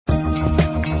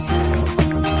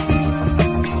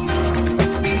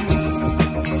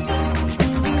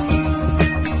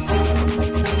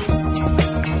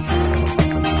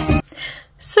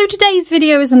today's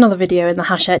video is another video in the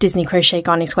Hachette Disney Crochet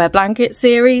Garni Square Blanket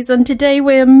series, and today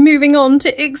we're moving on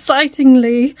to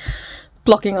excitingly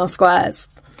blocking our squares.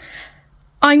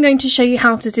 I'm going to show you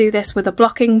how to do this with a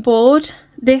blocking board.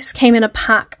 This came in a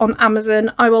pack on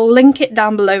Amazon. I will link it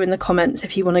down below in the comments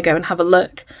if you want to go and have a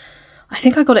look. I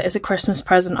think I got it as a Christmas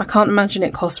present. I can't imagine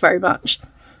it costs very much.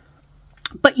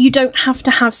 But you don't have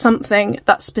to have something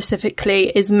that specifically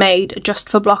is made just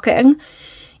for blocking.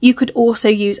 You could also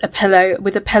use a pillow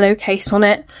with a pillowcase on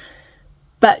it,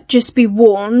 but just be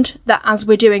warned that as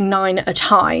we're doing 9 at a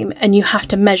time and you have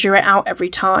to measure it out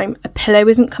every time, a pillow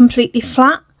isn't completely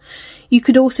flat. You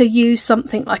could also use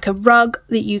something like a rug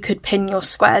that you could pin your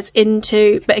squares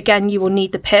into, but again, you will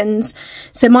need the pins.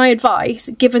 So my advice,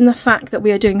 given the fact that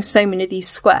we are doing so many of these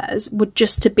squares, would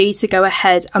just to be to go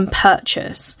ahead and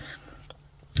purchase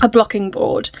a blocking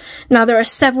board. Now there are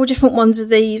several different ones of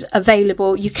these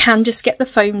available. You can just get the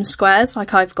foam squares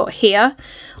like I've got here,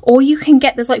 or you can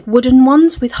get there's like wooden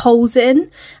ones with holes in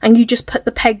and you just put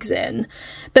the pegs in.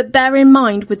 But bear in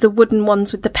mind with the wooden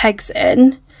ones with the pegs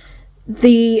in,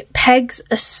 the pegs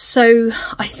are so,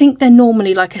 I think they're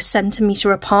normally like 1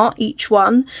 centimetre apart each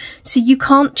one, so you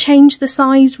can't change the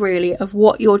size really of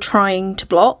what you're trying to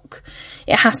block.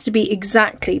 It has to be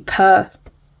exactly per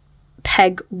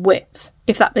peg width,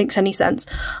 if that makes any sense.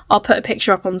 I'll put a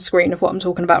picture up on the screen of what I'm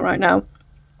talking about right now.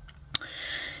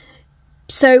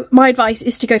 So my advice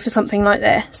is to go for something like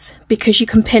this, because you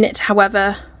can pin it to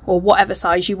however or whatever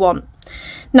size you want.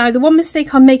 Now the one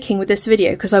mistake I'm making with this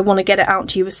video, because I want to get it out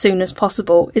to you as soon as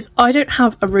possible, is I don't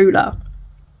have a ruler.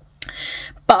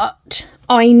 But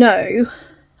I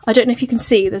don't know if you can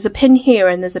see, there's a pin here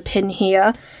and there's a pin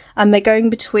here, and they're going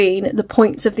between the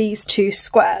points of these 2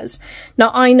 squares.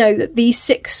 Now I know that these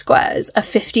 6 squares are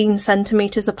 15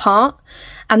 centimetres apart,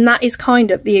 and that is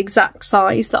kind of the exact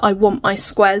size that I want my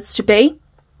squares to be.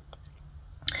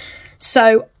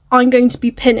 So I'm going to be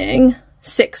pinning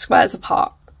 6 squares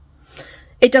apart.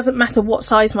 It doesn't matter what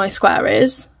size my square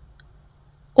is,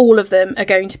 all of them are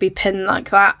going to be pinned like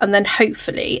that, and then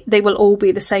hopefully they will all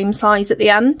be the same size at the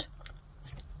end.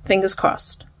 Fingers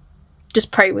crossed.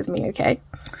 Just pray with me, okay?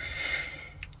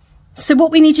 So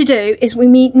what we need to do is we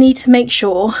need to make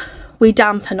sure we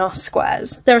dampen our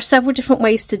squares. There are several different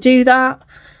ways to do that.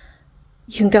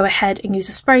 You can go ahead and use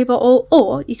a spray bottle,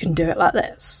 or you can do it like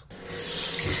this.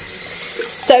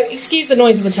 So excuse the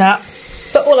noise of the tap,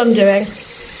 but all I'm doing,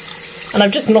 and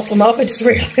I've just knocked them up, I just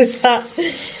realised that,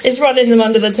 is running them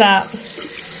under the tap.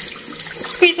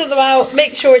 Squeeze them out,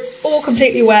 make sure it's all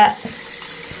completely wet,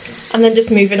 and then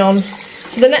just moving on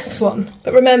to the next one.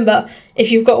 But remember, if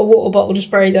you've got a water bottle to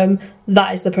spray them,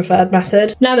 that is the preferred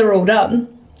method. Now they're all done.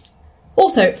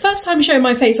 Also, first time showing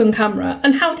my face on camera,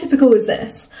 and how typical is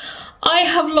this? I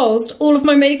have lost all of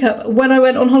my makeup when I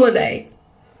went on holiday.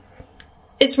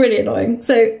 It's really annoying,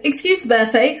 so excuse the bare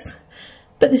face,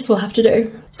 but this will have to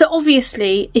do. So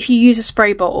obviously, if you use a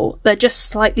spray bottle, they're just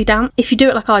slightly damp. If you do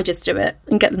it like I just do it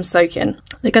and get them soaking,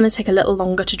 they're going to take a little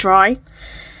longer to dry.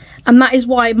 And that is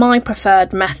why my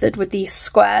preferred method with these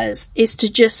squares is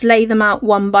to just lay them out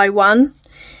one by one.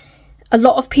 A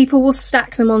lot of people will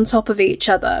stack them on top of each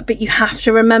other, but you have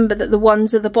to remember that the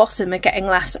ones at the bottom are getting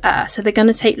less air, so they're going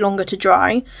to take longer to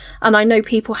dry. And I know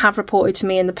people have reported to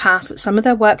me in the past that some of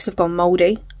their works have gone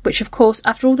mouldy, which of course,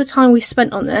 after all the time we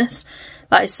spent on this,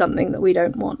 that is something that we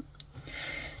don't want.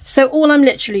 So all I'm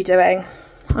literally doing,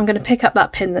 I'm going to pick up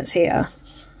that pin that's here,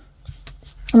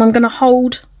 and I'm going to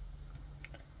hold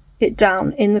it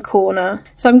down in the corner.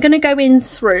 So I'm going to go in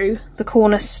through the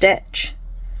corner stitch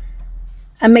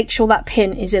and make sure that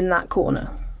pin is in that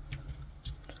corner.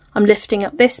 I'm lifting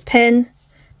up this pin,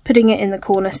 putting it in the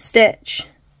corner stitch,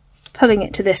 pulling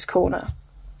it to this corner.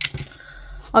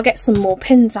 I'll get some more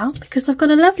pins out because I've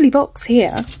got a lovely box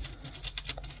here.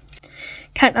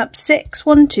 Count up 6,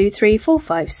 1, 2, 3, 4,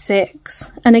 5,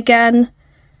 6, and again,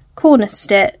 corner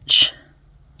stitch,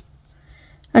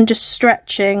 and just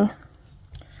stretching.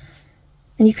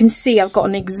 And you can see I've got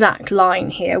an exact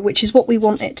line here, which is what we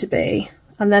want it to be.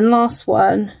 And then last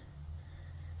one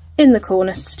in the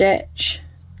corner stitch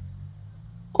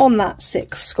on that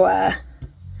 6 square.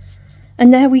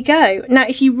 And there we go. Now,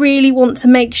 if you really want to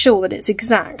make sure that it's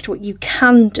exact, what you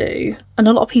can do, and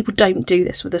a lot of people don't do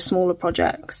this with the smaller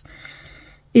projects,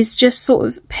 is just sort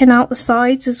of pin out the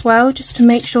sides as well, just to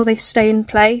make sure they stay in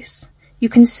place. You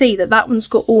can see that that one's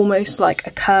got almost like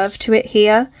a curve to it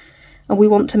here, and we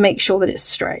want to make sure that it's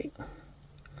straight.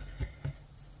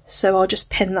 So I'll just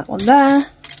pin that one there,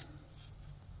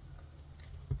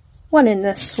 one in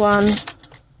this one,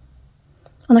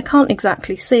 and I can't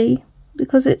exactly see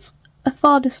because it's a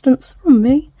far distance from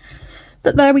me,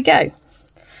 but there we go.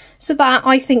 So that,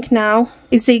 I think, now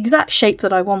is the exact shape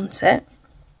that I want it.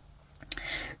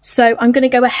 So I'm going to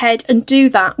go ahead and do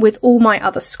that with all my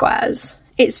other squares.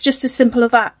 It's just as simple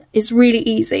as that. It's really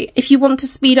easy. If you want to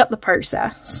speed up the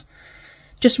process,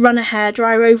 just run a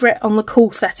hairdryer over it on the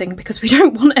cool setting, because we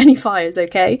don't want any fires,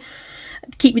 okay?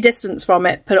 Keep your distance from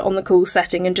it, put it on the cool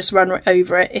setting and just run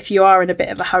over it if you are in a bit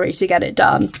of a hurry to get it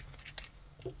done.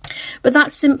 But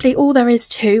that's simply all there is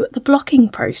to the blocking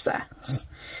process.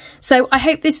 So I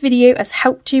hope this video has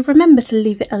helped you. Remember to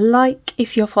leave it a like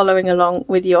if you're following along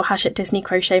with your Hachette Disney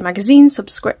Crochet magazine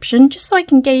subscription, just so I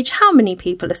can gauge how many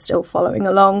people are still following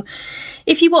along.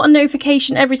 If you want a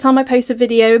notification every time I post a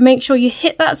video, make sure you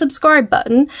hit that subscribe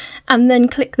button and then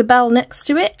click the bell next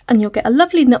to it, and you'll get a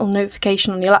lovely little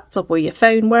notification on your laptop or your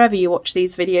phone, wherever you watch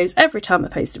these videos, every time I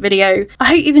post a video. I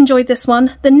hope you've enjoyed this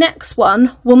one. The next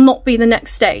one will not be the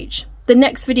next stage. The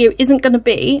next video isn't going to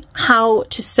be how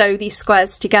to sew these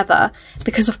squares together,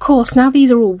 because of course now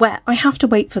these are all wet, I have to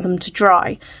wait for them to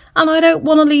dry, and I don't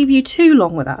want to leave you too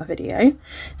long without a video.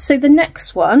 So the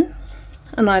next one,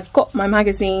 and I've got my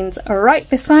magazines right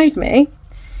beside me,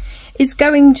 is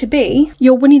going to be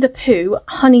your Winnie the Pooh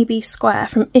honeybee square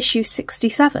from issue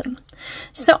 67.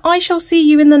 So I shall see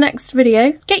you in the next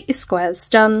video. Get your squares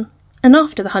done, and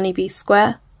after the honeybee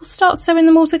square, we'll start sewing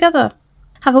them all together.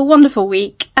 Have a wonderful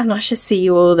week, and I shall see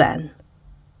you all then.